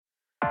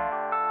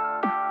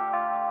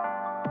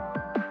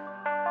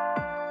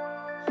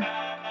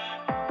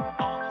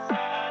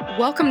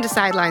Welcome to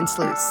Sideline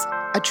Sleuths,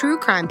 a true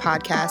crime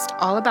podcast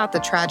all about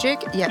the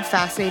tragic yet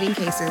fascinating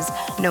cases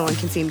no one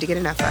can seem to get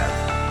enough of.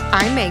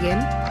 I'm Megan.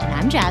 And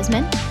I'm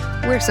Jasmine.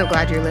 We're so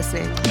glad you're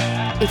listening.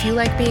 If you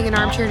like being an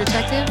armchair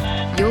detective,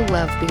 you'll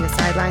love being a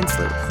Sideline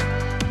Sleuth.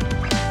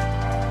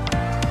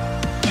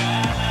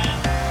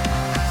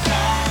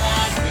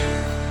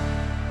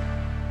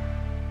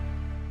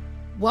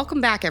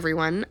 Welcome back,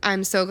 everyone.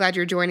 I'm so glad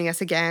you're joining us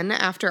again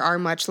after our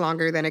much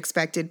longer than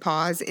expected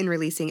pause in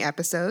releasing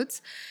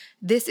episodes.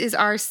 This is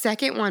our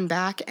second one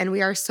back, and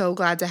we are so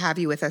glad to have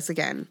you with us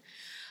again.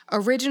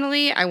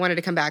 Originally, I wanted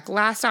to come back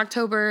last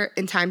October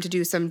in time to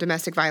do some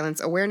Domestic Violence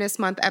Awareness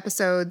Month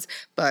episodes,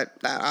 but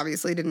that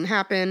obviously didn't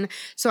happen.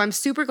 So I'm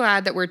super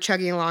glad that we're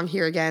chugging along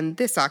here again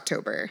this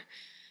October.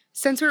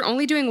 Since we're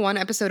only doing one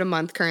episode a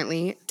month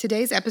currently,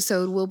 today's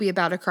episode will be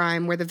about a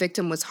crime where the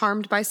victim was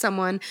harmed by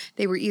someone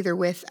they were either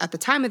with at the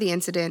time of the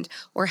incident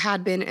or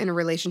had been in a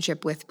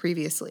relationship with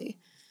previously.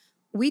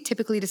 We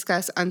typically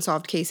discuss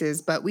unsolved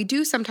cases, but we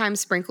do sometimes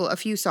sprinkle a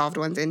few solved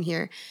ones in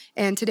here,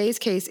 and today's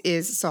case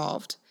is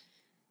solved.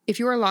 If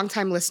you're a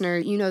longtime listener,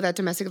 you know that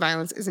domestic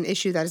violence is an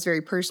issue that is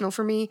very personal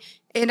for me,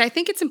 and I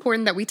think it's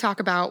important that we talk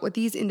about what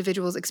these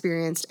individuals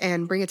experienced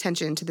and bring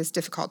attention to this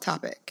difficult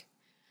topic.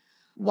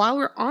 While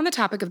we're on the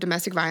topic of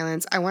domestic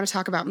violence, I want to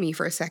talk about me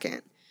for a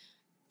second.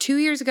 2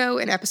 years ago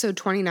in episode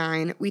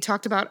 29, we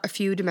talked about a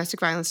few domestic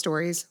violence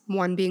stories,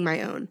 one being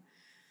my own.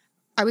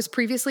 I was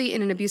previously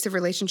in an abusive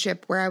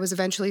relationship where I was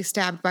eventually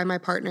stabbed by my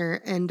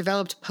partner and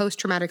developed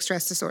post-traumatic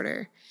stress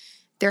disorder.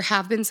 There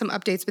have been some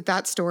updates with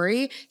that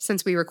story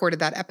since we recorded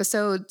that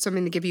episode, so I'm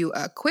going to give you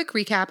a quick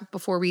recap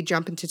before we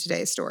jump into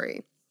today's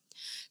story.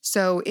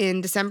 So in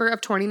December of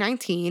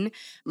 2019,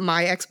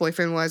 my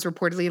ex-boyfriend was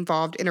reportedly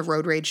involved in a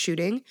road rage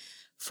shooting.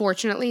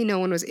 Fortunately, no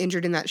one was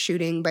injured in that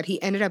shooting, but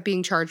he ended up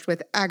being charged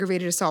with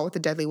aggravated assault with a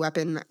deadly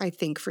weapon, I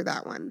think, for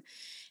that one.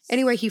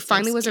 Anyway, he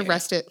finally was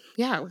arrested.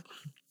 Yeah,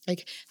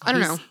 I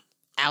don't know.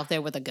 Out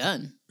there with a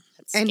gun.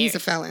 And he's a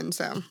felon,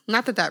 so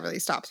not that really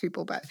stops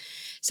people, but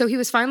so he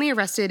was finally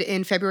arrested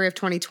in February of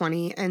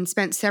 2020 and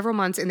spent several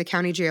months in the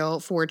county jail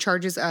for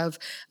charges of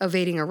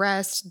evading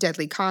arrest,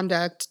 deadly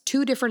conduct,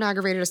 2 different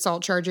aggravated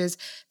assault charges,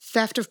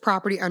 theft of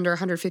property under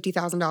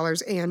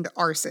 $150,000, and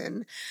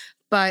arson.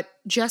 But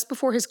just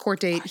before his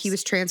court date, he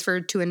was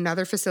transferred to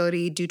another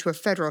facility due to a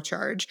federal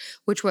charge,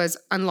 which was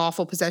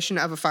unlawful possession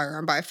of a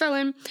firearm by a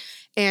felon.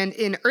 And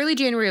in early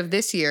January of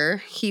this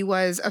year, he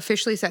was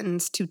officially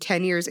sentenced to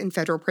 10 years in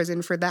federal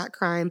prison for that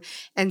crime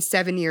and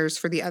 7 years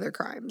for the other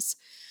crimes.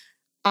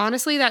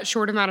 Honestly, that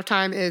short amount of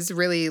time is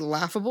really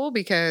laughable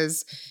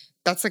because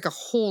that's like a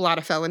whole lot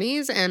of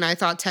felonies. And I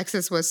thought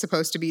Texas was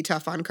supposed to be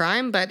tough on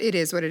crime, but it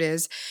is what it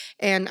is.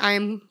 And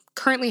I'm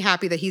currently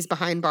happy that he's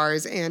behind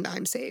bars and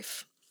I'm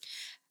safe.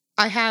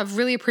 I have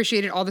really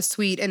appreciated all the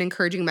sweet and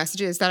encouraging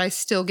messages that I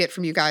still get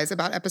from you guys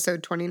about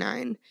episode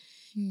 29.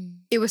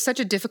 It was such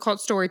a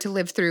difficult story to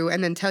live through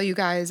and then tell you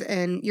guys,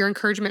 and your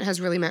encouragement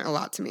has really meant a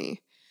lot to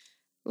me.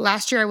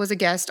 Last year, I was a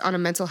guest on a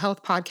mental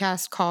health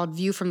podcast called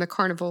View from the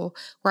Carnival,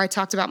 where I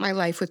talked about my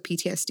life with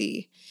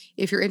PTSD.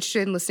 If you're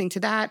interested in listening to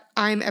that,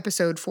 I'm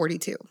episode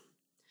 42.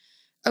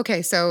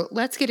 Okay, so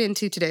let's get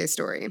into today's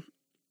story.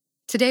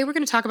 Today, we're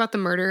going to talk about the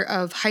murder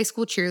of high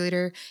school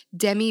cheerleader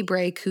Demi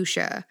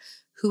Cuccia,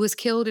 who was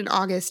killed in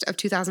August of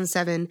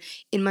 2007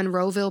 in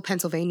Monroeville,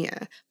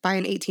 Pennsylvania, by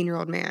an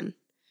 18-year-old man.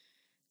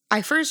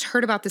 I first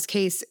heard about this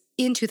case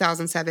in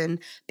 2007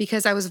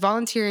 because I was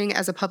volunteering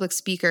as a public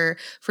speaker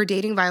for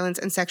dating violence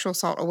and sexual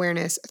assault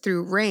awareness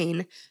through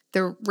RAIN,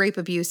 the Rape,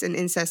 Abuse, and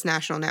Incest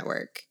National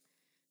Network.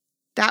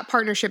 That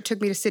partnership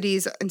took me to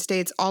cities and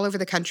states all over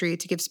the country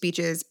to give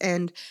speeches,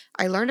 and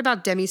I learned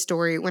about Demi's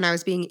story when I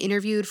was being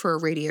interviewed for a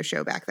radio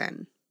show back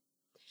then.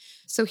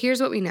 So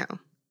here's what we know.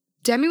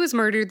 Demi was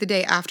murdered the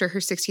day after her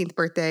 16th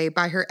birthday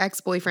by her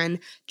ex-boyfriend,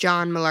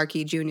 John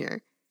Malarkey Jr.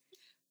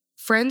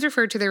 Friends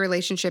referred to their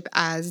relationship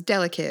as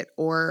delicate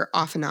or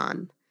off and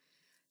on.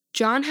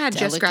 John had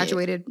just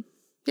graduated.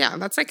 Yeah,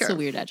 that's a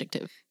weird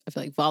adjective. I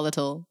feel like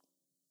volatile.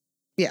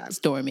 Yeah.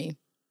 Stormy.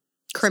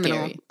 Criminal.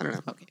 Scary. I don't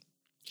know. Okay.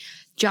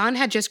 John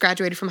had just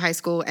graduated from high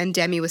school and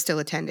Demi was still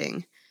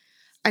attending.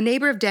 A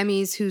neighbor of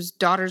Demi's, whose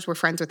daughters were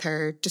friends with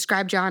her,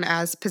 described John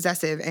as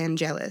possessive and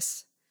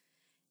jealous.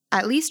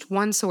 At least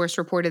one source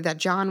reported that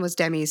John was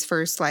Demi's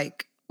first,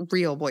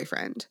 real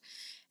boyfriend,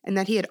 and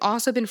that he had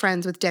also been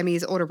friends with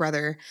Demi's older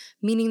brother,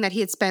 meaning that he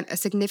had spent a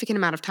significant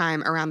amount of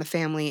time around the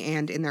family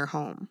and in their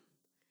home.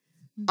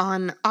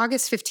 On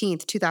August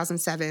 15th,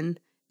 2007,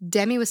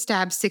 Demi was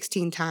stabbed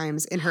 16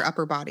 times in her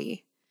upper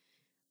body.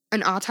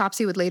 An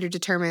autopsy would later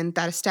determine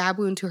that a stab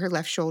wound to her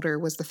left shoulder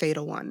was the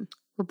fatal one.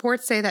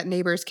 Reports say that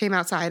neighbors came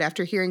outside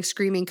after hearing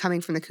screaming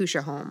coming from the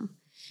Cuccia home.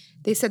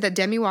 They said that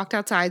Demi walked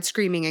outside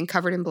screaming and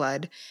covered in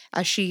blood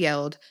as she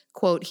yelled,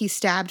 quote, "He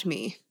stabbed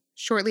me."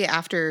 Shortly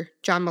after,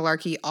 John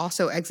Malarkey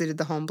also exited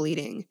the home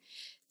bleeding.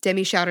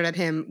 Demi shouted at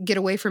him, "Get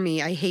away from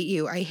me, I hate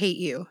you, I hate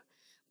you,"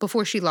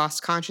 before she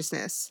lost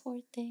consciousness. Poor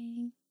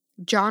thing.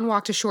 John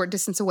walked a short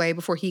distance away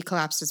before he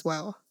collapsed as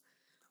well.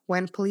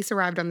 When police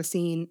arrived on the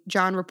scene,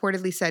 John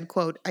reportedly said,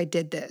 quote, "I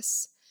did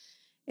this."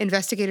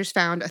 investigators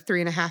found a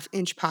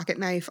 3.5-inch pocket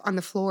knife on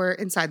the floor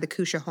inside the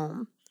Cuccia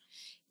home.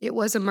 It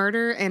was a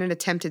murder and an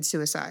attempted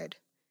suicide.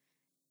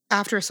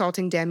 After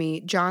assaulting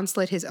Demi, John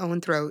slit his own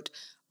throat,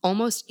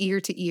 almost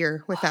ear to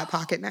ear, with that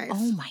pocket knife.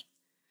 Oh my.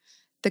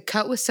 The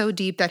cut was so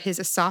deep that his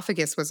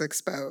esophagus was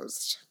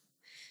exposed.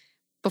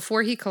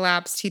 Before he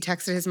collapsed, he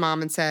texted his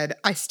mom and said,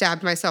 "I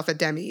stabbed myself at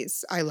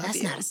Demi's. I love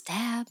you." That's not a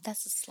stab.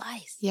 That's a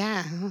slice.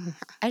 Yeah.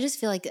 I just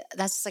feel like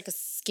that's just like a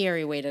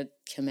scary way to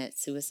commit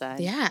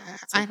suicide. Yeah.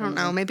 Like I don't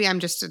know. Maybe I'm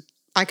just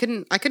I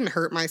couldn't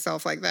hurt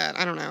myself like that.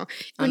 I don't know.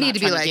 It would I'm need not to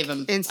be trying to like give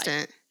him,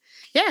 instant.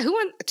 Yeah, who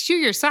wants to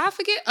your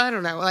esophagus? I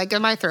don't know. Like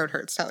my throat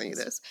hurts telling you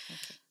this.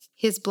 Okay.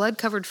 His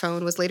blood-covered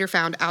phone was later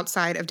found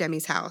outside of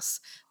Demi's house,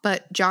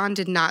 but John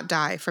did not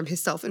die from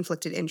his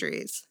self-inflicted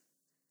injuries.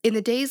 In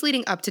the days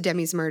leading up to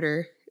Demi's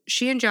murder,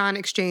 she and John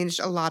exchanged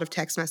a lot of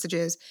text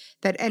messages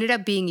that ended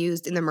up being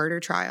used in the murder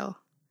trial.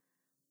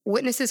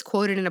 Witnesses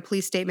quoted in a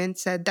police statement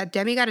said that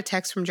Demi got a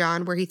text from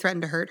John where he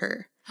threatened to hurt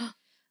her.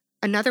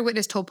 Another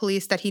witness told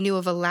police that he knew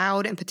of a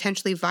loud and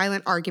potentially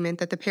violent argument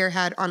that the pair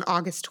had on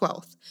August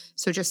 12th,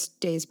 so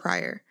just days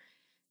prior.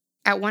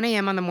 At 1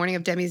 a.m. on the morning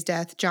of Demi's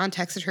death, John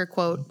texted her,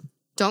 quote,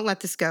 "Don't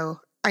let this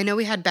go. I know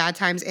we had bad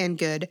times and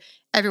good.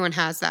 Everyone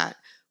has that.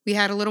 We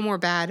had a little more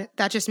bad.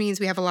 That just means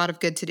we have a lot of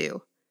good to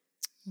do."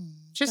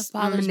 Just that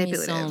bothers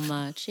manipulative. me so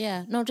much.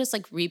 Yeah. No, just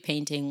like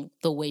repainting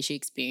the way she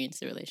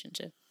experienced the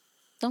relationship.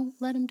 Don't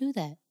let him do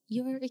that.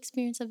 Your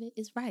experience of it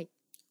is right.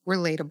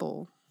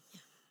 Relatable.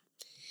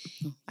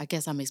 I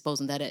guess I'm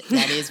exposing that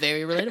is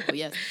very relatable,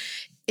 yes.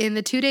 In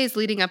the 2 days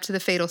leading up to the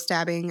fatal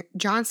stabbing,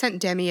 John sent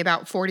Demi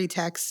about 40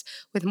 texts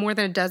with more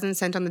than a dozen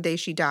sent on the day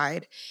she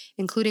died,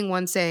 including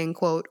one saying,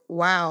 quote,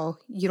 "Wow,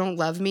 you don't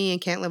love me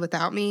and can't live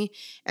without me,"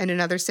 and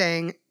another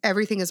saying,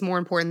 "Everything is more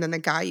important than the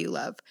guy you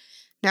love."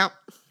 Now,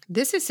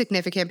 this is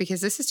significant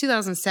because this is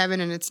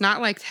 2007 and it's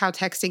not like how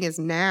texting is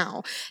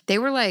now. They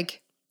were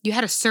like, you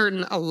had a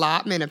certain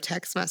allotment of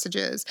text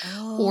messages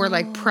or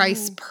like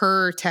price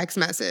per text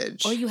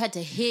message. Or you had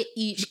to hit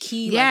each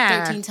key Yeah.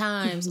 like 13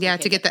 times. Yeah,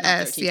 to get the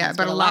not S. 13 Yeah, times,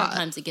 but a lot lot. of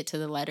times to get to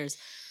the letters.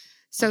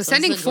 So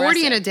sending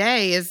 40 in a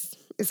day is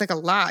like a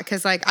lot.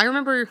 Because like I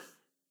remember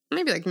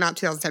maybe like not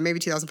 2010, maybe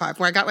 2005,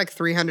 where I got like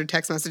 300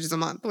 text messages a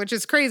month, which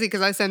is crazy because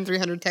I send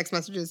 300 text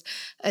messages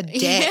a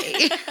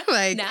day.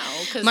 Like Now,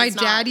 my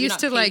dad used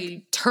to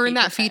like turn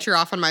that feature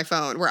off on my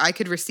phone where I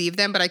could receive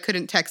them, but I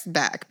couldn't text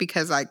back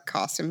because I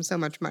cost him so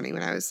much money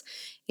when I was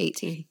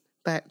 18.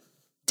 But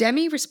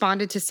Demi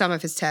responded to some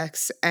of his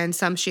texts and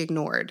some she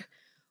ignored.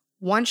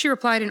 One she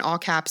replied in all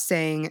caps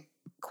saying,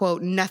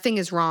 quote, "Nothing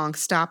is wrong.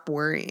 Stop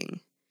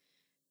worrying."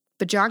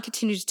 But John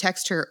continued to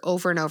text her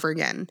over and over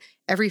again,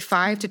 every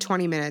 5 to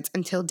 20 minutes,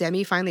 until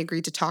Demi finally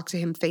agreed to talk to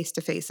him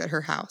face-to-face at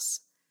her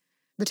house.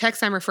 The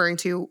text I'm referring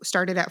to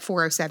started at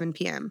 4:07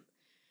 p.m.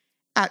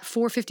 At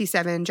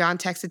 4:57, John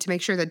texted to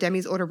make sure that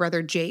Demi's older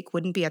brother, Jake,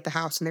 wouldn't be at the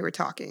house when they were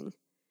talking.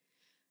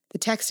 The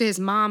text to his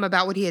mom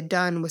about what he had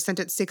done was sent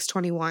at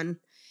 6:21,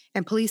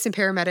 and police and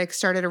paramedics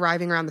started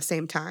arriving around the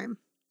same time.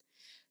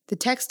 The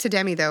texts to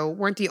Demi, though,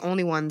 weren't the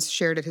only ones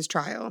shared at his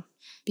trial,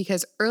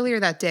 because earlier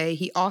that day,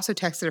 he also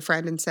texted a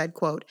friend and said,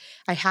 quote,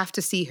 "I have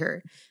to see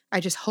her. I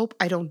just hope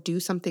I don't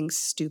do something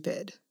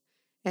stupid,"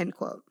 end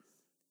quote.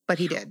 But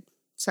he did.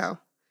 So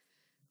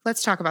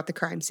let's talk about the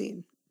crime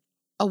scene.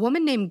 A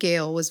woman named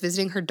Gail was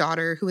visiting her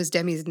daughter, who was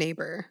Demi's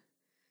neighbor.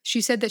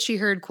 She said that she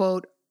heard,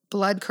 quote,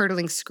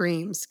 blood-curdling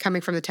screams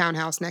coming from the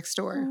townhouse next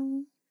door.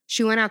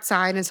 She went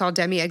outside and saw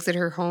Demi exit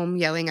her home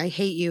yelling, "I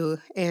hate you,"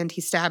 and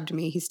 "He stabbed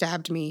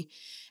me,"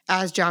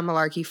 as John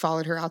Malarkey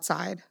followed her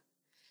outside.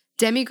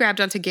 Demi grabbed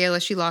onto Gail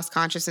as she lost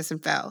consciousness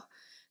and fell.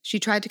 She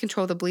tried to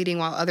control the bleeding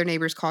while other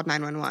neighbors called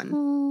 911.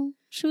 Oh,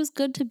 she was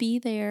good to be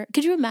there.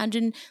 Could you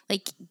imagine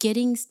like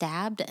getting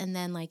stabbed and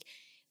then like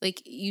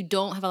you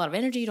don't have a lot of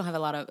energy, you don't have a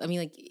lot of,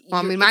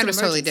 Mine was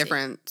totally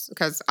different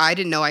because I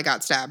didn't know I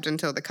got stabbed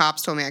until the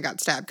cops told me I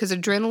got stabbed because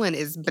adrenaline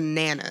is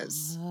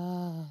bananas.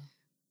 Oh.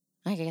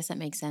 I guess that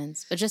makes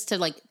sense. But just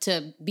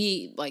to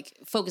be like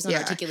focused on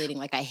articulating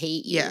like "I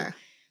hate you." Yeah.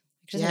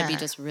 Just gonna be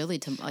just really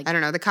I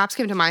don't know. The cops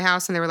came to my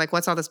house and they were like,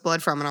 "What's all this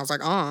blood from?" And I was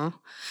like, "Oh."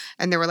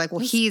 And they were like,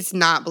 "Well, he's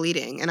not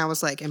bleeding." And I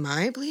was like, "Am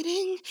I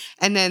bleeding?"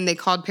 And then they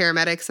called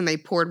paramedics and they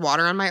poured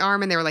water on my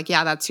arm and they were like,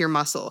 "Yeah, that's your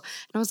muscle."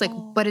 And I was like,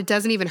 "But it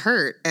doesn't even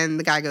hurt." And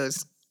the guy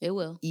goes, "It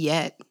will."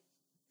 Yet.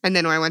 And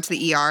then when I went to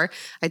the ER,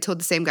 I told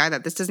the same guy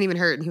that this doesn't even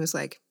hurt. And he was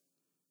like,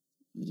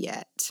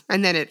 "Yet."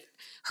 And then it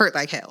hurt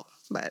like hell.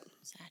 But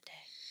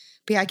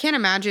yeah, I can't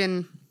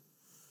imagine.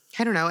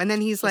 I don't know. And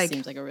then he's like,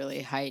 seems like a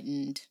really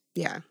heightened,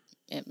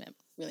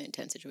 really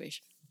intense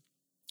situation.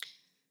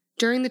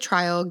 During the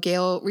trial,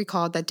 Gail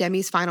recalled that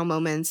Demi's final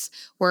moments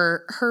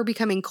were her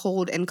becoming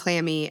cold and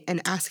clammy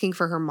and asking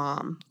for her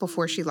mom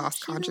before she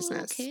lost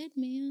consciousness. She was a kid,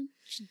 man.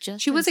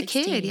 She was a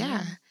 16, kid,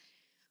 yeah.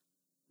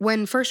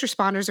 When first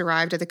responders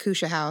arrived at the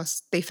Cuccia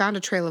house, they found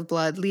a trail of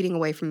blood leading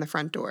away from the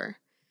front door.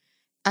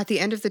 At the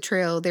end of the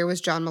trail, there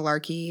was John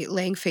Malarkey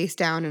laying face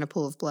down in a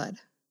pool of blood.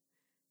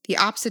 The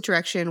opposite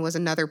direction was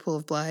another pool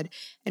of blood,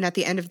 and at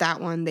the end of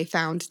that one, they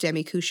found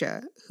Demi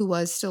Cuccia, who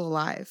was still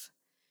alive.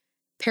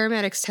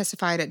 Paramedics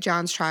testified at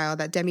John's trial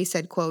that Demi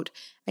said, quote,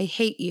 "I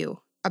hate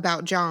you,"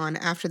 about John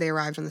after they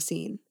arrived on the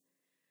scene.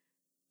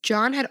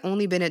 John had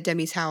only been at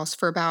Demi's house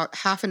for about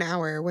half an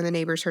hour when the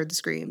neighbors heard the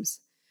screams.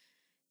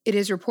 It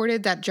is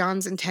reported that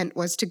John's intent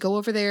was to go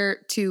over there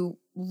to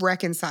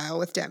reconcile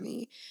with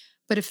Demi.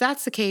 But if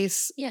that's the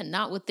case... Yeah,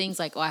 not with things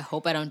like, oh, I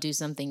hope I don't do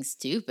something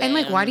stupid. And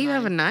like, why do you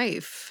have a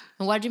knife?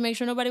 And why did you make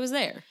sure nobody was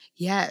there?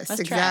 Yes,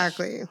 That's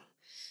exactly. trash.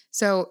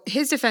 So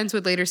his defense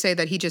would later say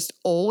that he just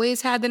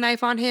always had the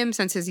knife on him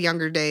since his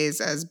younger days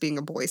as being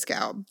a Boy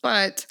Scout.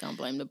 But... Don't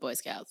blame the Boy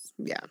Scouts.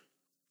 Yeah.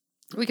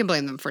 We can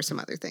blame them for some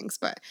other things,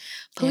 but...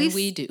 And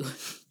we do.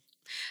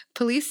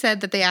 Police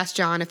said that they asked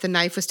John if the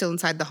knife was still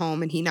inside the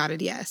home, and he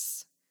nodded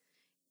yes.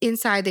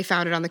 Inside, they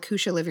found it on the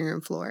Cuccia living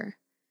room floor.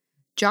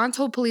 John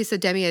told police that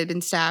Demi had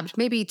been stabbed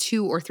maybe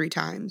 2 or 3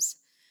 times.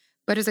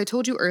 But as I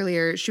told you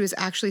earlier, she was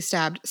actually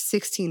stabbed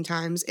 16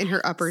 times in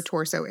her upper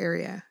torso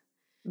area.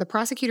 The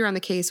prosecutor on the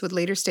case would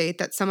later state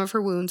that some of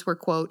her wounds were,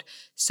 quote,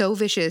 "so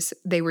vicious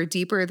they were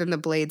deeper than the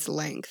blade's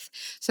length."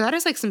 So that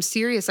is like some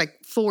serious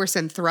like force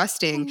and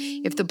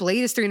thrusting if the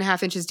blade is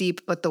 3.5 inches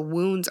deep, but the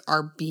wounds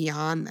are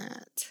beyond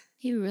that.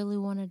 He really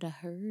wanted to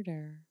hurt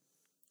her.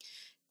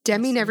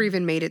 Demi never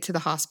even made it to the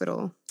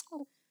hospital.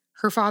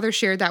 Her father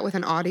shared that with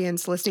an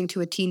audience listening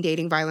to a teen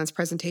dating violence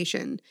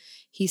presentation.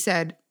 He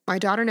said, "My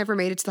daughter never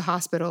made it to the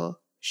hospital.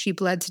 She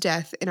bled to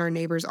death in our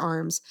neighbor's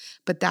arms,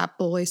 but that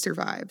boy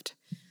survived."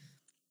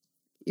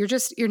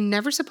 You're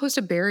never supposed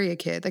to bury a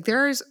kid. Like,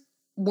 there's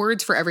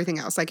words for everything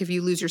else. Like, if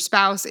you lose your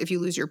spouse, if you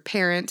lose your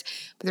parent,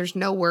 but there's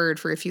no word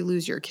for if you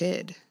lose your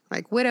kid.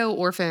 Like, widow,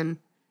 orphan,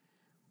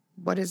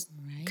 what is,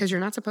 because you're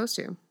not supposed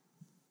to.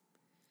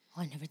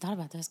 Oh, I never thought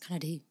about that. That's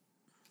kind of deep.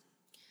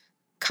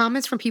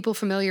 Comments from people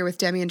familiar with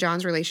Demi and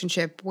John's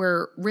relationship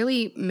were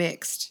really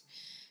mixed.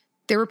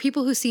 There were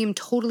people who seemed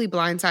totally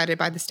blindsided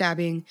by the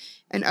stabbing,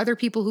 and other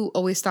people who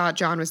always thought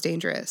John was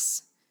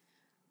dangerous.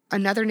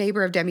 Another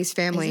neighbor of Demi's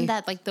family... Isn't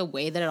that like the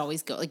way that it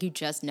always goes? Like, you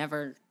just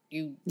never...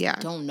 You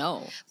don't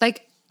know.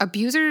 Like,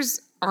 abusers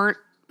aren't...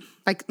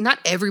 Like, not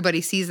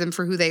everybody sees them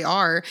for who they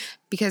are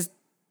because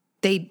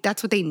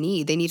that's what they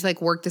need. They need to,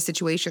 like, work the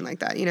situation like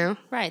that, you know?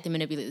 Right. They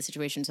manipulate the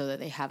situation so that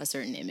they have a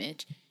certain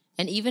image.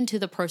 And even to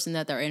the person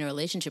that they're in a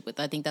relationship with,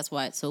 I think that's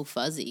why it's so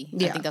fuzzy.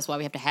 Yeah. I think that's why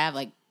we have to have,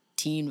 like,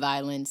 teen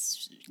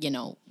violence,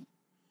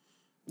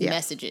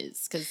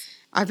 messages. Because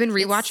I've been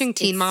rewatching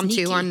Teen Mom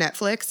 2 on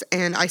Netflix,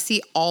 and I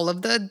see all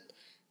of the,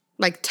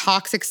 like,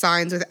 toxic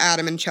signs with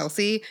Adam and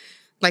Chelsea,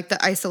 like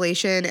the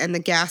isolation and the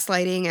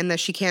gaslighting and the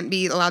she can't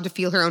be allowed to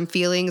feel her own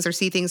feelings or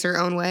see things her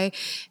own way.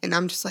 And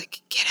I'm just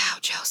like, get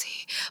out,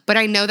 Chelsea. But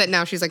I know that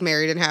now she's, like,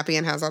 married and happy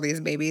and has all these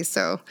babies,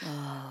 so...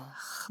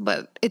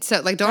 But it's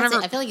so, like, don't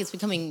ever... I feel like it's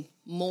becoming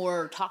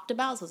more talked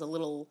about, so it's a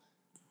little...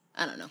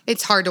 I don't know.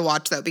 It's hard to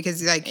watch, though,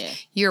 because, like,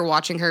 you're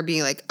watching her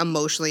being, like,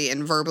 emotionally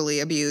and verbally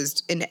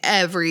abused in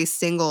every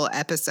single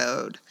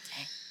episode.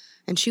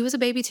 And she was a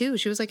baby, too.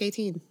 She was, like,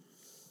 18.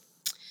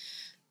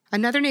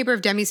 Another neighbor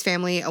of Demi's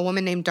family, a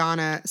woman named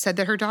Donna, said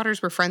that her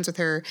daughters were friends with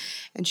her,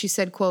 and she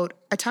said, quote,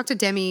 "I talked to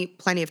Demi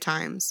plenty of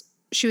times.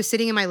 She was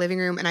sitting in my living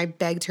room, and I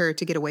begged her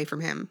to get away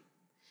from him."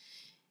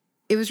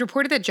 It was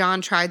reported that John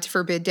tried to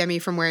forbid Demi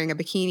from wearing a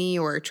bikini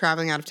or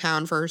traveling out of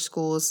town for her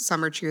school's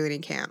summer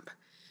cheerleading camp.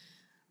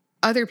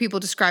 Other people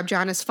described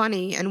John as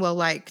funny and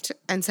well-liked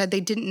and said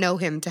they didn't know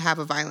him to have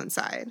a violent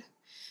side.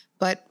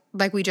 But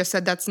like we just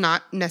said, that's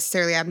not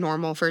necessarily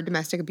abnormal for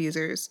domestic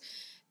abusers.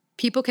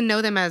 People can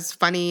know them as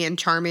funny and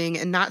charming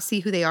and not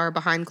see who they are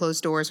behind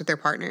closed doors with their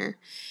partner.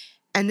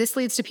 And this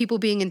leads to people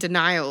being in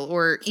denial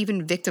or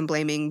even victim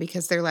blaming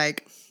because they're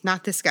like,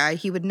 not this guy,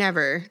 he would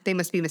never, they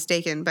must be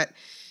mistaken. But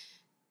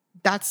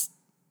that's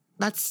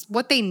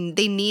what they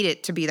need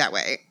it to be that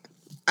way.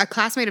 A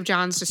classmate of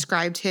John's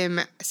described him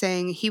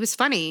saying he was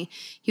funny.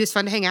 He was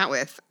fun to hang out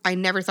with. I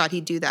never thought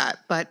he'd do that,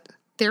 but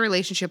their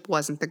relationship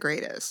wasn't the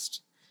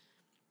greatest.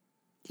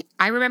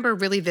 I remember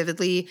really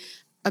vividly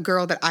a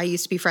girl that I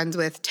used to be friends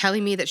with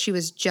telling me that she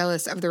was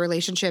jealous of the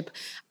relationship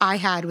I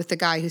had with the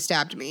guy who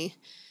stabbed me.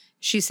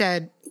 She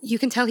said, "You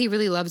can tell he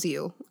really loves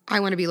you. I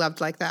want to be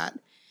loved like that."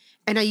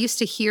 And I used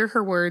to hear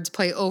her words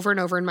play over and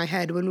over in my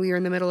head when we were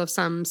in the middle of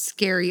some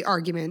scary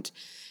argument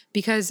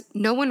because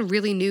no one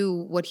really knew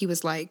what he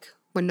was like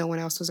when no one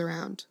else was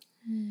around.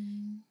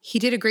 He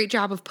did a great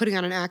job of putting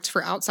on an act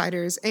for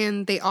outsiders,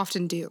 and they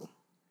often do.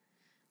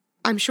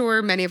 I'm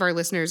sure many of our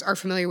listeners are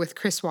familiar with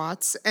Chris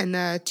Watts and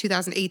the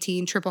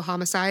 2018 triple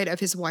homicide of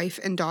his wife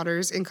and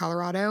daughters in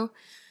Colorado.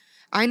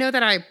 I know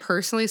that I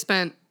personally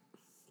spent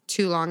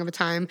too long of a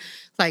time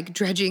like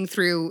dredging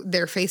through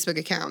their Facebook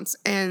accounts,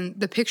 and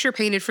the picture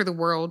painted for the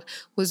world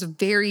was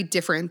very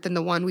different than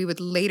the one we would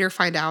later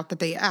find out that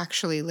they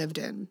actually lived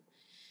in.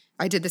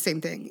 I did the same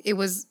thing. It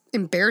was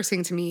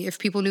embarrassing to me if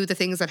people knew the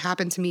things that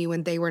happened to me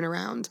when they weren't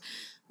around,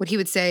 what he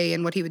would say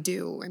and what he would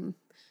do. And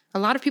a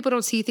lot of people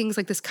don't see things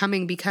like this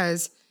coming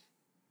because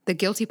the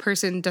guilty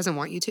person doesn't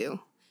want you to.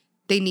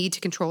 They need to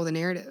control the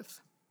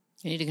narrative.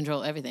 You need to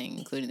control everything,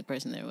 including the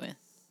person they're with.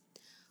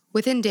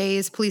 Within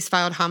days, police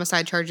filed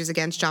homicide charges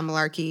against John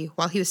Malarkey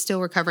while he was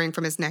still recovering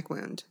from his neck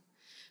wound.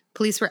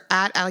 Police were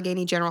at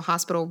Allegheny General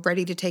Hospital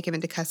ready to take him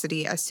into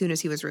custody as soon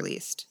as he was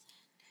released.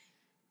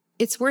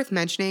 It's worth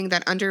mentioning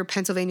that under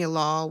Pennsylvania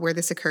law where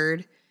this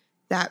occurred,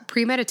 that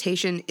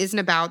premeditation isn't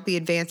about the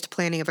advanced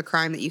planning of a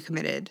crime that you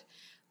committed,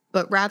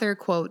 but rather,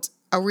 quote,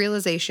 a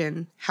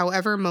realization,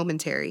 however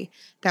momentary,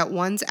 that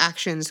one's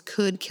actions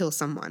could kill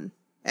someone,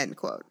 end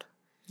quote.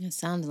 It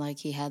sounds like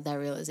he had that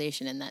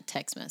realization in that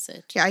text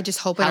message. Yeah, I just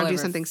hope I don't do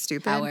something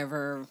stupid.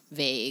 However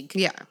vague.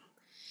 Yeah.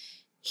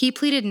 He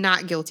pleaded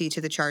not guilty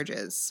to the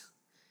charges.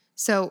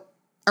 So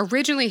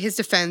originally his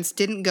defense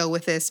didn't go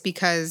with this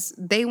because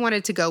they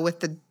wanted to go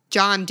with the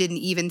John didn't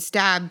even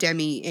stab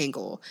Demi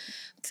angle.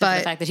 But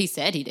the fact that he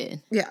said he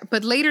did. Yeah,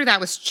 but later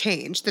that was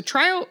changed. The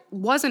trial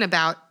wasn't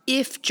about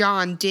if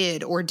John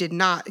did or did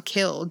not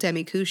kill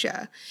Demi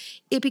Cuccia.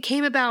 It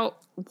became about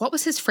what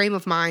was his frame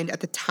of mind at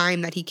the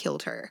time that he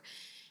killed her.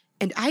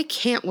 And I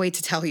can't wait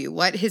to tell you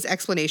what his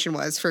explanation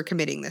was for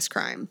committing this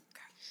crime.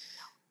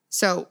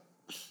 So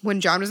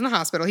when John was in the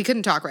hospital, he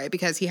couldn't talk right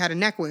because he had a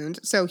neck wound.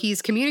 So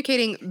he's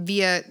communicating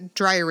via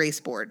dry erase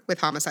board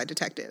with homicide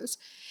detectives.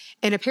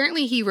 And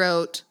apparently he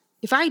wrote,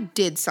 if I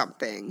did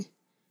something,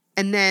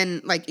 and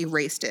then like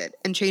erased it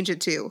and changed it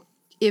to,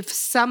 if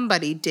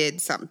somebody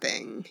did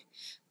something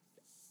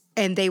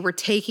and they were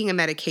taking a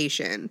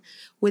medication,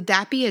 would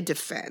that be a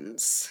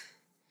defense?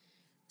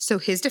 So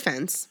his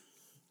defense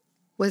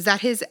was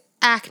that his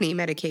acne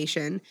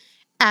medication,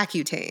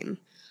 Accutane,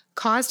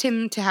 caused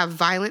him to have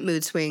violent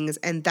mood swings,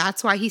 and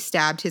that's why he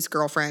stabbed his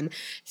girlfriend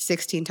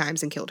 16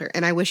 times and killed her.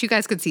 And I wish you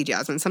guys could see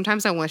Jasmine.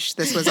 Sometimes I wish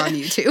this was on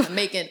YouTube. I'm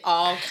making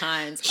all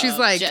kinds She's of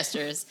like,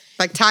 gestures.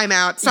 Like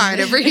timeout sign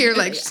over here,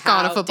 like she's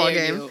calling a football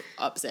game. You?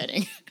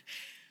 Upsetting.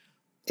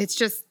 It's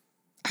just,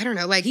 I don't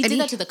know. Like he did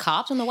that to the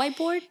cops on the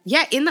whiteboard?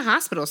 Yeah, in the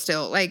hospital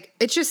still. Like,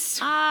 it's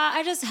just...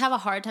 I just have a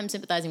hard time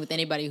sympathizing with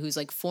anybody who's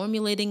like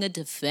formulating a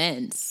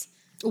defense.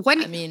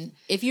 When, I mean,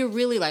 if you're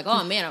really like,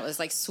 oh man, I was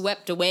like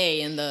swept away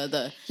in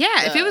the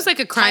if it was like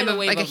a crime of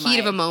like a heat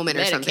of a moment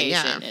or something,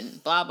 yeah,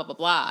 and blah blah blah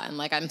blah, and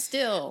like I'm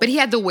still. But he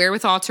had the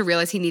wherewithal to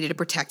realize he needed to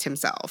protect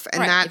himself,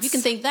 and right. If you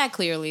can think that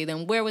clearly,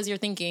 then where was your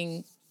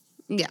thinking?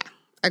 Yeah,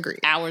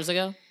 agreed. Hours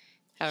ago,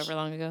 however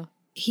long ago.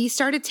 He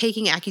started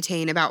taking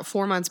Accutane about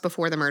 4 months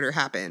before the murder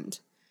happened.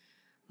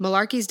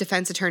 Malarkey's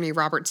defense attorney,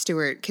 Robert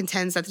Stewart,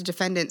 contends that the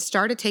defendant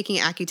started taking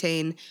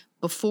Accutane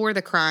before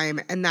the crime,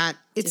 and that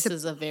this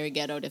is a very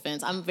ghetto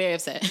defense. I'm very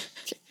upset.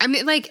 I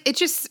mean, like, it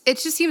just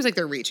seems like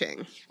they're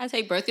reaching. I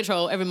take birth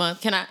control every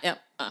month. Can I?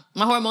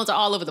 My hormones are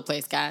all over the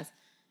place, guys,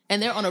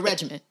 and they're on a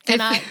regimen.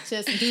 Can I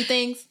just do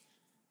things?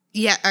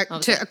 Yeah,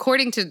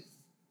 according to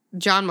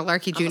John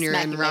Malarkey Jr.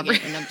 and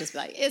Robert, and I'm just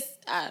like,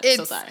 it's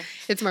so sorry.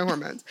 It's my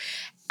hormones.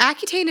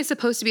 Accutane is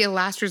supposed to be a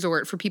last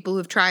resort for people who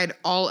have tried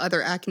all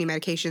other acne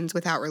medications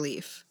without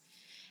relief.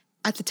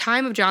 At the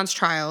time of John's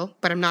trial,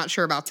 but I'm not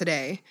sure about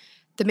today,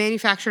 the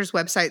manufacturer's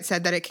website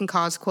said that it can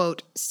cause,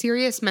 quote,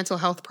 serious mental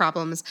health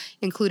problems,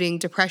 including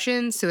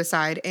depression,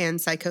 suicide,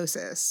 and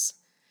psychosis.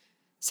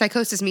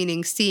 Psychosis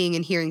meaning seeing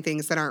and hearing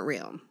things that aren't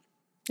real.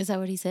 Is that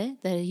what he said?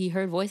 That he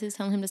heard voices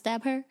telling him to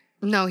stab her?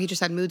 No, he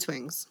just had mood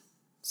swings.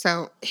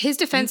 So his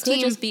defense team...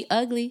 You could just be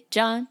ugly,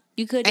 John.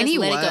 You could just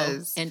let it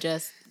go and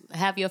just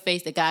have your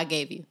face that God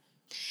gave you.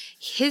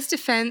 His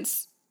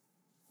defense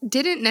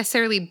didn't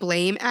necessarily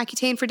blame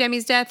Accutane for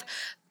Demi's death,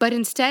 but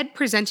instead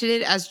presented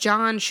it as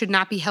John should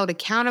not be held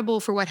accountable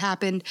for what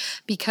happened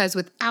because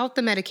without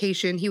the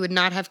medication, he would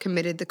not have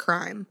committed the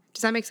crime.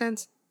 Does that make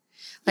sense?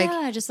 Like,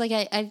 yeah, just like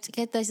I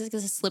get this is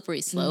a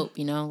slippery slope,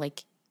 you know,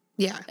 like.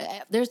 Yeah.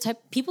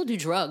 People do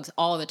drugs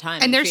all the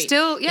time. And they're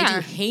still, they do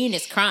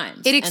heinous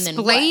crimes. It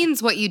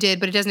explains what you did,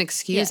 but it doesn't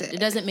excuse it. It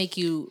doesn't make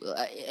you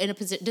in a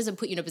position, it doesn't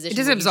put you in a position it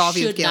doesn't absolve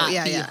you of guilt.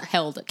 Not be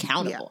held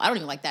accountable. I don't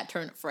even like that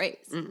turn of phrase.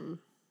 Mm-mm.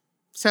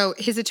 So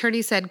his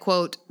attorney said,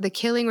 quote, the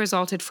killing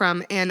resulted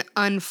from an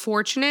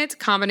unfortunate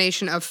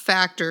combination of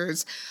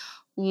factors,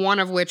 one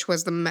of which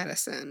was the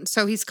medicine.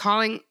 So he's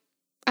calling,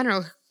 I don't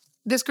know,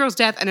 this girl's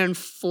death an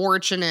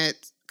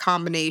unfortunate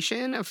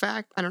combination of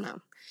fact. I don't know.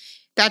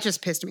 That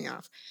just pissed me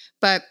off.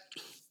 But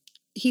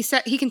he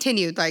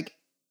continued, like,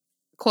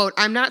 quote,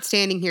 I'm not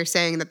standing here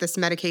saying that this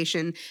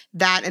medication,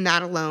 that and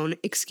that alone,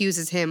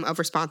 excuses him of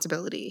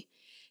responsibility.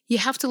 You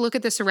have to look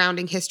at the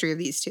surrounding history of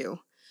these two.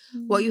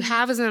 Mm-hmm. What you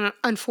have is an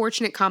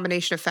unfortunate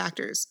combination of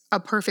factors, a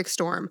perfect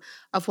storm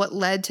of what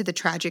led to the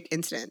tragic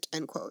incident,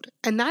 end quote.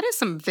 And that is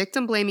some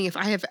victim blaming if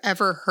I have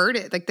ever heard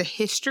it. Like, the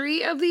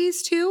history of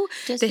these two,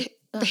 the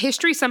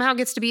history somehow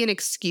gets to be an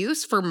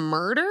excuse for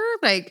murder?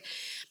 Like,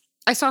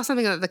 I saw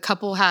something that the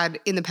couple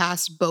had in the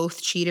past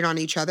both cheated on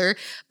each other,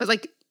 but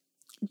like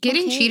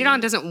getting cheated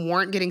on doesn't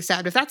warrant getting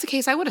stabbed. If that's the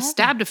case, I would have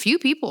stabbed a few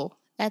people.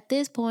 At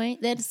this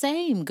point, they're the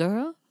same,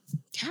 girl.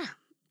 Yeah.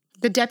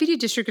 The deputy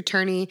district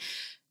attorney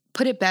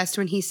put it best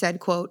when he said,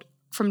 quote,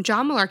 from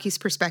John Malarkey's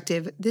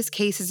perspective, this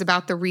case is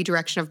about the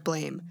redirection of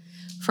blame.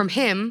 From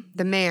him,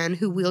 the man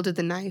who wielded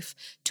the knife,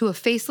 to a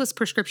faceless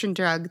prescription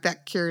drug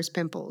that cures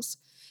pimples.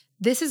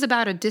 This is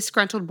about a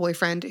disgruntled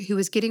boyfriend who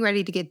was getting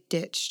ready to get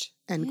ditched.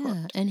 End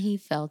quote. And he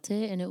felt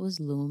it, and it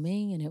was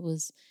looming, and it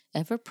was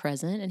ever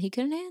present, and he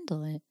couldn't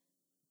handle it.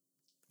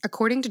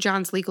 According to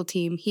John's legal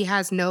team, he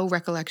has no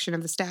recollection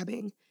of the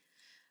stabbing.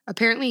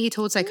 Apparently, he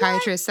told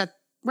psychiatrists that,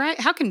 right?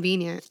 How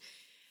convenient.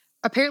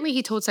 Apparently,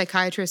 he told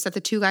psychiatrists that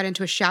the two got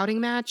into a shouting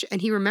match,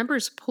 and he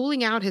remembers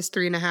pulling out his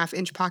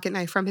 3.5-inch pocket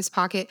knife from his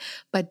pocket,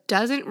 but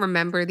doesn't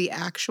remember the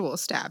actual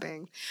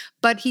stabbing.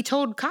 But he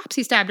told cops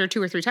he stabbed her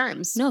 2 or 3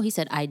 times. No, he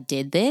said, I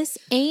did this,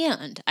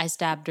 and I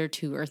stabbed her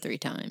 2 or 3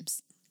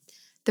 times.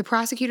 The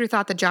prosecutor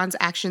thought that John's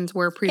actions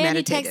were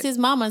premeditated. And he texted his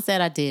mama and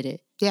said, I did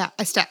it. Yeah,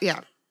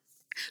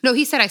 No,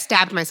 he said I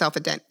stabbed myself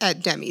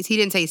at Demi's. He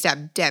didn't say he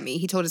stabbed Demi.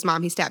 He told his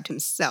mom he stabbed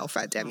himself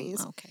at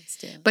Demi's. Oh, okay,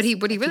 still. But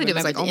what he really did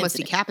was like almost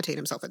decapitate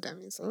himself at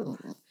Demi's.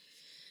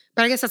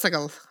 But I guess that's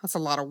a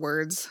lot of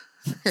words.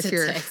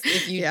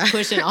 If you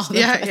push in all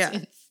the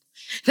buttons.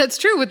 That's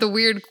true with the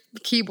weird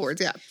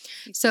keyboards, yeah.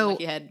 So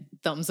like you had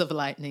thumbs of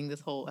lightning this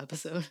whole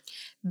episode.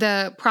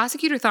 The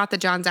prosecutor thought that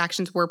John's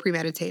actions were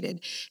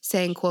premeditated,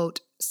 saying,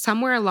 quote,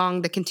 somewhere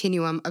along the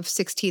continuum of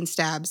 16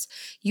 stabs,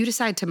 you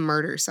decide to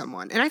murder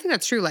someone. And I think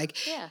that's true. Like,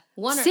 16,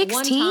 one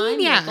time,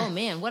 like, oh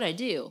man, what'd I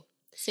do?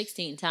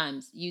 16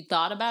 times. You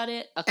thought about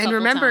it a couple times. And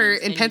remember,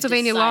 times, in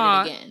Pennsylvania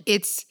law, again.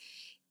 It's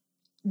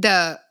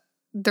the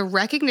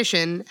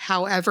recognition,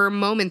 however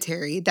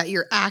momentary, that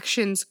your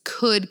actions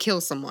could kill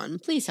someone.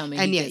 Please tell me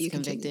and he yet gets you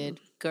convicted.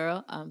 Continue.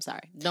 Girl, I'm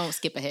sorry. Don't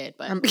skip ahead.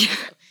 But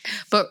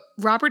But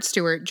Robert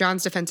Stewart,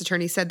 John's defense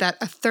attorney, said that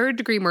a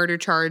 3rd-degree murder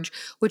charge,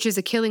 which is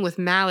a killing with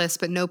malice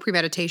but no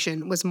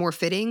premeditation, was more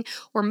fitting,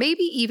 or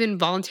maybe even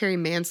voluntary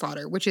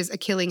manslaughter, which is a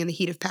killing in the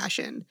heat of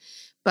passion.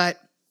 But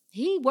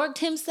he worked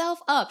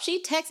himself up.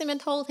 She texted him and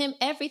told him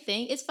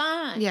everything. It's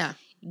fine. Yeah.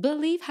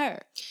 Believe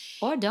her.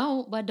 Or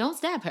don't, but don't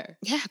stab her.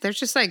 Yeah, there's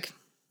just like,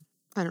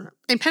 I don't know.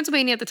 In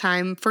Pennsylvania at the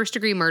time,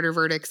 1st-degree murder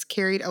verdicts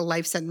carried a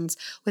life sentence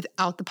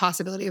without the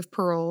possibility of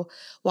parole,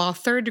 while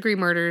 3rd-degree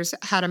murders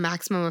had a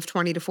maximum of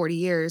 20 to 40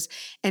 years,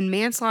 and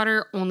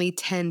manslaughter only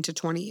 10 to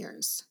 20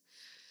 years.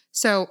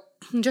 So,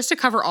 just to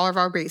cover all of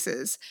our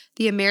bases,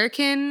 the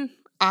American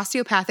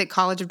Osteopathic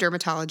College of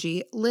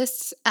Dermatology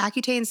lists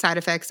Accutane's side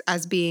effects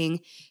as being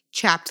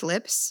chapped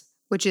lips,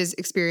 which is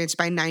experienced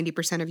by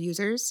 90% of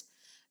users,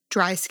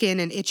 dry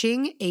skin and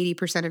itching,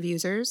 80% of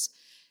users,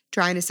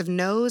 dryness of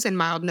nose and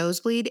mild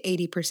nosebleed,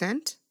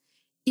 80%,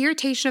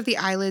 irritation of the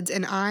eyelids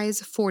and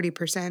eyes,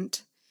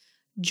 40%,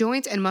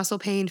 joint and muscle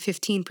pain,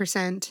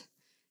 15%,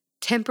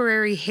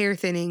 temporary hair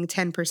thinning,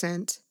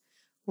 10%,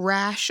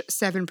 rash,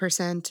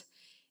 7%,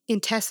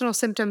 intestinal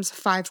symptoms,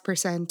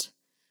 5%,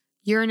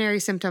 urinary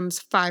symptoms,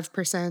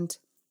 5%,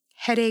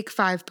 headache,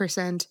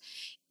 5%,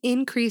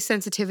 increased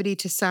sensitivity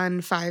to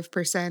sun,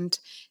 5%,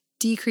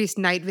 decreased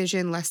night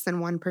vision, less than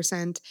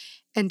 1%,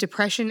 and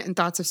depression and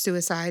thoughts of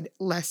suicide,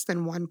 less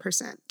than 1%.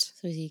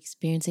 So is he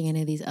experiencing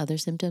any of these other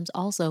symptoms?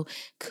 Also,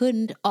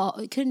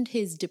 couldn't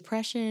his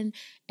depression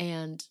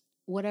and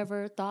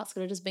whatever thoughts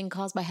could have just been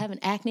caused by having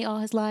acne all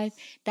his life?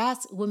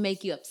 That's what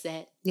make you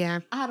upset. Yeah.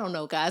 I don't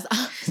know, guys.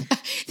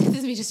 This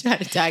is me just trying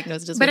to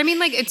diagnose. Just but I mean,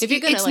 like,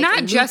 it's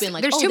not just, in,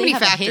 like, there's too many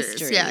factors.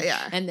 History,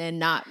 yeah. And then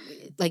not,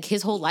 like,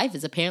 his whole life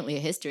is apparently a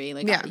history.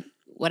 Like, yeah.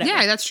 Whatever.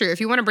 Yeah, that's true. If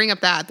you want to bring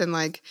up that, then,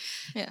 like,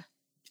 yeah.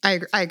 I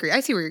agree. I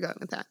see where you're going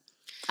with that.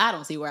 I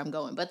don't see where I'm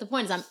going. But the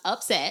point is I'm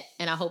upset,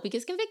 and I hope he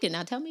gets convicted.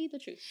 Now tell me the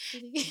truth.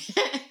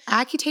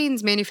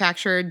 Accutane's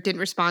manufacturer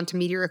didn't respond to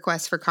media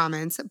requests for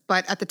comments,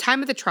 but at the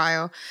time of the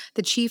trial,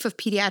 the chief of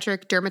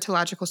pediatric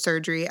dermatological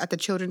surgery at the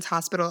Children's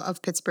Hospital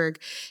of Pittsburgh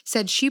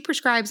said she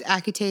prescribes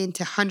Accutane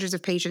to hundreds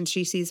of patients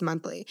she sees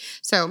monthly.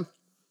 So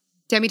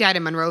Demi died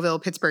in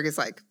Monroeville. Pittsburgh is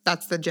like,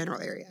 that's the general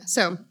area.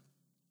 So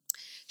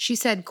she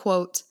said,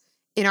 quote,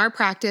 in our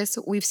practice,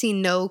 we've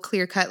seen no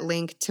clear-cut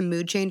link to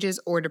mood changes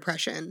or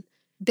depression.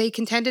 They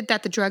contended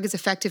that the drug is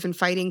effective in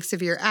fighting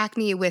severe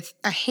acne, with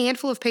a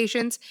handful of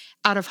patients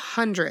out of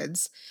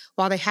hundreds,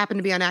 while they happen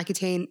to be on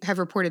Accutane, have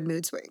reported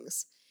mood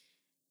swings.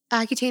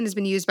 Accutane has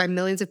been used by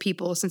millions of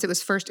people since it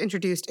was first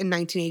introduced in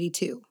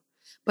 1982.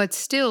 But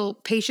still,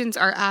 patients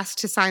are asked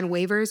to sign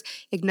waivers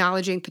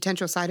acknowledging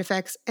potential side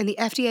effects, and the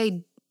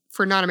FDA,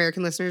 for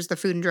non-American listeners, the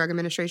Food and Drug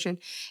Administration,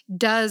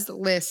 does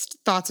list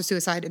thoughts of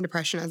suicide and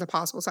depression as a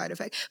possible side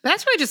effect. But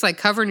that's really just like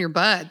covering your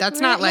butt. That's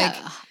not like...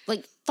 Yeah.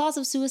 Like thoughts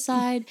of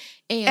suicide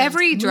and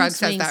every drug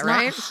swings, says that,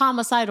 right? Not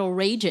homicidal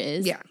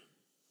rages. Yeah.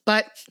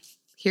 But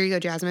here you go,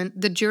 Jasmine.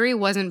 The jury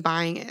wasn't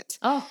buying it.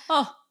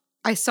 Oh.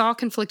 I saw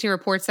conflicting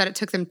reports that it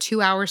took them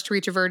 2 hours to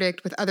reach a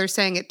verdict, with others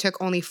saying it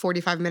took only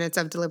 45 minutes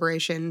of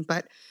deliberation.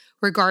 But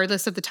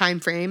regardless of the time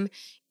frame,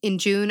 in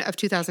June of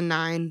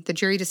 2009, the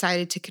jury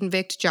decided to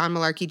convict John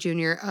Malarkey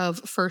Jr. of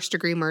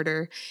first-degree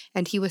murder,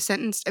 and he was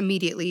sentenced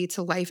immediately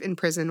to life in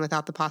prison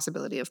without the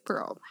possibility of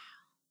parole.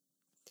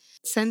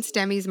 Since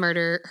Demi's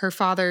murder, her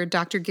father,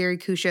 Dr. Gary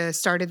Cuccia,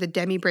 started the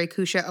Demi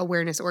Cuccia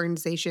Awareness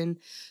Organization,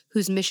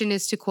 whose mission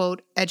is to,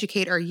 quote,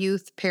 educate our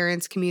youth,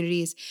 parents,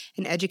 communities,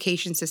 and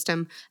education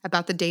system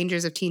about the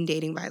dangers of teen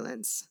dating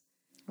violence.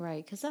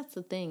 Right, because that's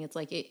the thing. It's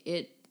like,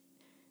 it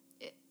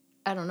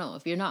I don't know,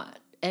 if you're not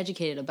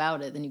educated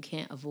about it, then you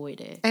can't avoid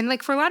it. And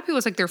like for a lot of people,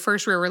 it's like their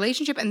first real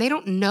relationship and they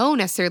don't know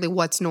necessarily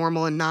what's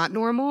normal and not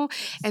normal.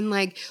 And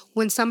like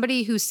when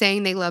somebody who's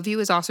saying they love you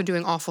is also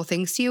doing awful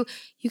things to you,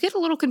 you get a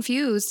little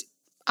confused.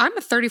 I'm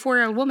a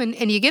 34-year-old woman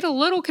and you get a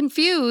little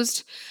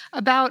confused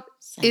about,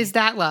 is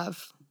that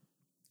love?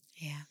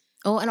 Yeah.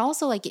 Oh, and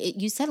also, like,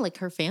 you said, like,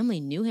 her family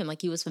knew him.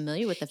 Like, he was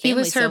familiar with the family. He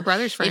was her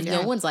brother's friend, If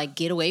no one's, like,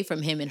 get away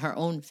from him in her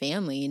own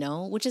family, you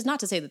know? Which is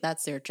not to say that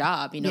that's their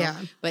job, you know? Yeah.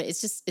 But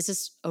it's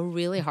just a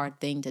really hard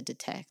thing to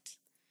detect,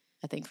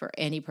 I think, for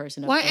any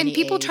person of well, any and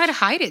people age. try to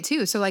hide it,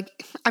 too. So, like,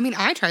 I mean,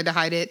 I tried to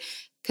hide it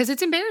because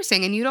it's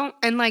embarrassing. And you don't,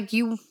 and, like,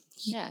 you...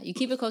 Yeah, you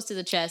keep it close to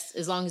the chest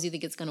as long as you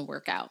think it's going to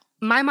work out.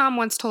 My mom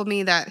once told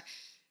me that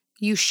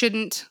you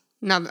shouldn't...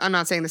 Now, I'm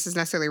not saying this is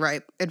necessarily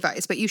right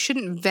advice, but you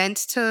shouldn't vent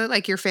to,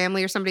 like, your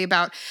family or somebody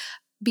about...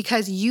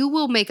 because you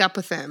will make up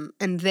with them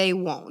and they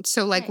won't.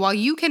 So, like, while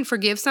you can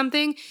forgive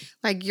something,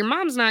 like, your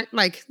mom's not,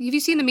 like, have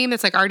you seen the meme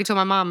that's like, I already told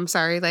my mom, I'm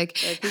sorry. Like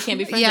we can't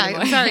be friends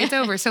anymore. Sorry, it's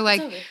over. So,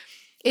 like,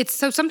 it's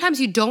so sometimes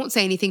you don't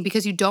say anything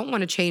because you don't want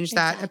to change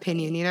that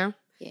opinion, you know?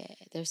 Yeah.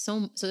 There's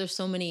so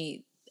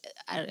many,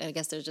 I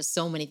guess there's just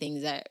so many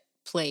things that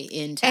play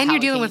into and how you're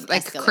dealing with,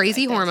 like,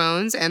 crazy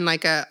hormones and,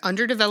 like, a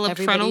underdeveloped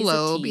frontal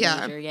lobe.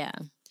 Yeah.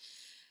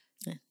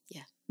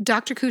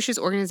 Dr. Cuccia's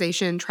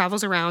organization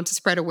travels around to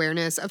spread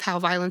awareness of how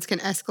violence can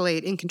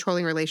escalate in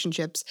controlling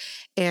relationships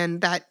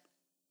and that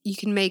you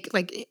can make,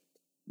 like,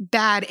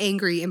 bad,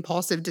 angry,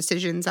 impulsive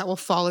decisions that will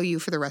follow you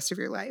for the rest of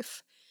your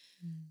life.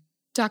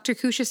 Dr.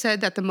 Cuccia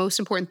said that the most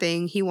important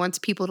thing he wants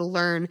people to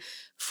learn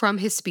from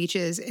his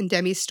speeches and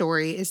Demi's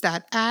story is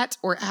that at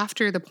or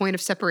after the point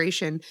of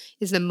separation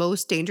is the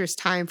most dangerous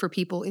time for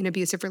people in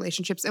abusive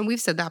relationships. And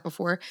we've said that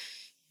before.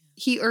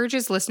 He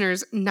urges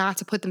listeners not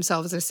to put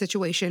themselves in a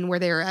situation where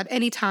they are at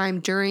any time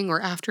during or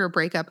after a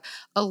breakup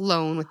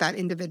alone with that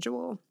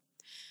individual.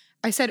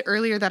 I said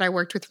earlier that I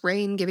worked with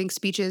Rain giving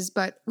speeches,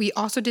 but we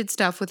also did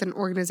stuff with an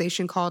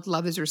organization called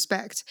Love is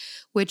Respect,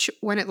 which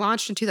when it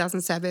launched in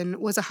 2007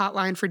 was a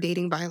hotline for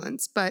dating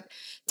violence, but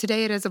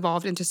today it has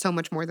evolved into so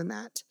much more than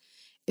that.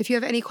 If you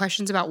have any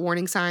questions about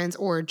warning signs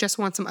or just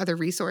want some other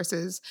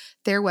resources,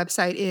 their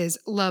website is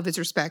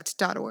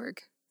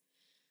loveisrespect.org.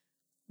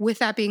 With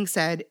that being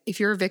said, if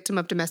you're a victim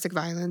of domestic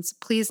violence,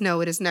 please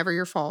know it is never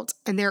your fault,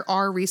 and there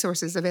are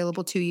resources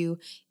available to you,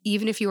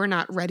 even if you are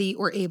not ready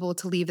or able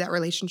to leave that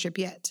relationship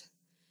yet.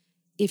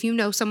 If you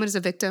know someone is a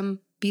victim,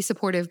 be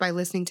supportive by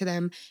listening to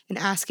them and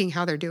asking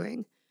how they're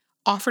doing.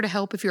 Offer to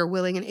help if you're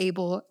willing and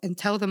able, and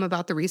tell them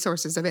about the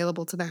resources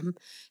available to them,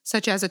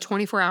 such as a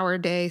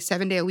 24-hour-a-day,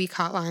 7-day-a-week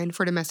hotline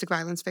for domestic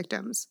violence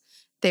victims.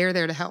 They are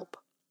there to help.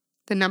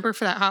 The number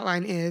for that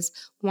hotline is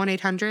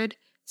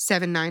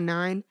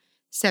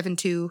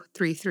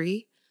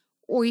 1-800-799-7233,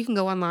 or you can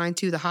go online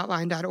to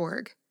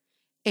thehotline.org.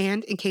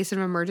 And in case of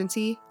an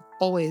emergency,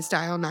 always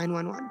dial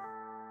 911.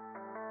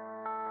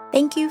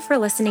 Thank you for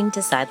listening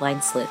to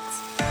Sideline Sleuths.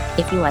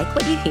 If you like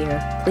what you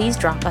hear, please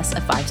drop us a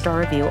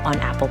 5-star review on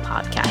Apple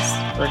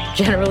Podcasts, or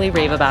generally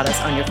rave about us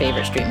on your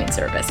favorite streaming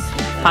service.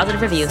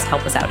 Positive reviews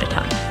help us out a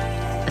ton.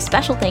 A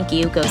special thank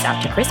you goes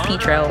out to Chris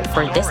Petro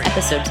for this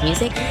episode's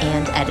music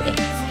and editing.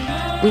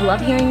 We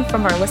love hearing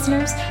from our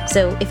listeners,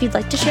 so if you'd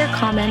like to share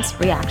comments,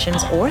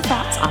 reactions, or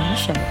thoughts on the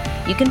show,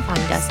 you can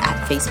find us at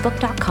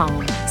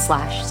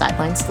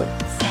facebook.com/Sideline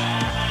Sleuths.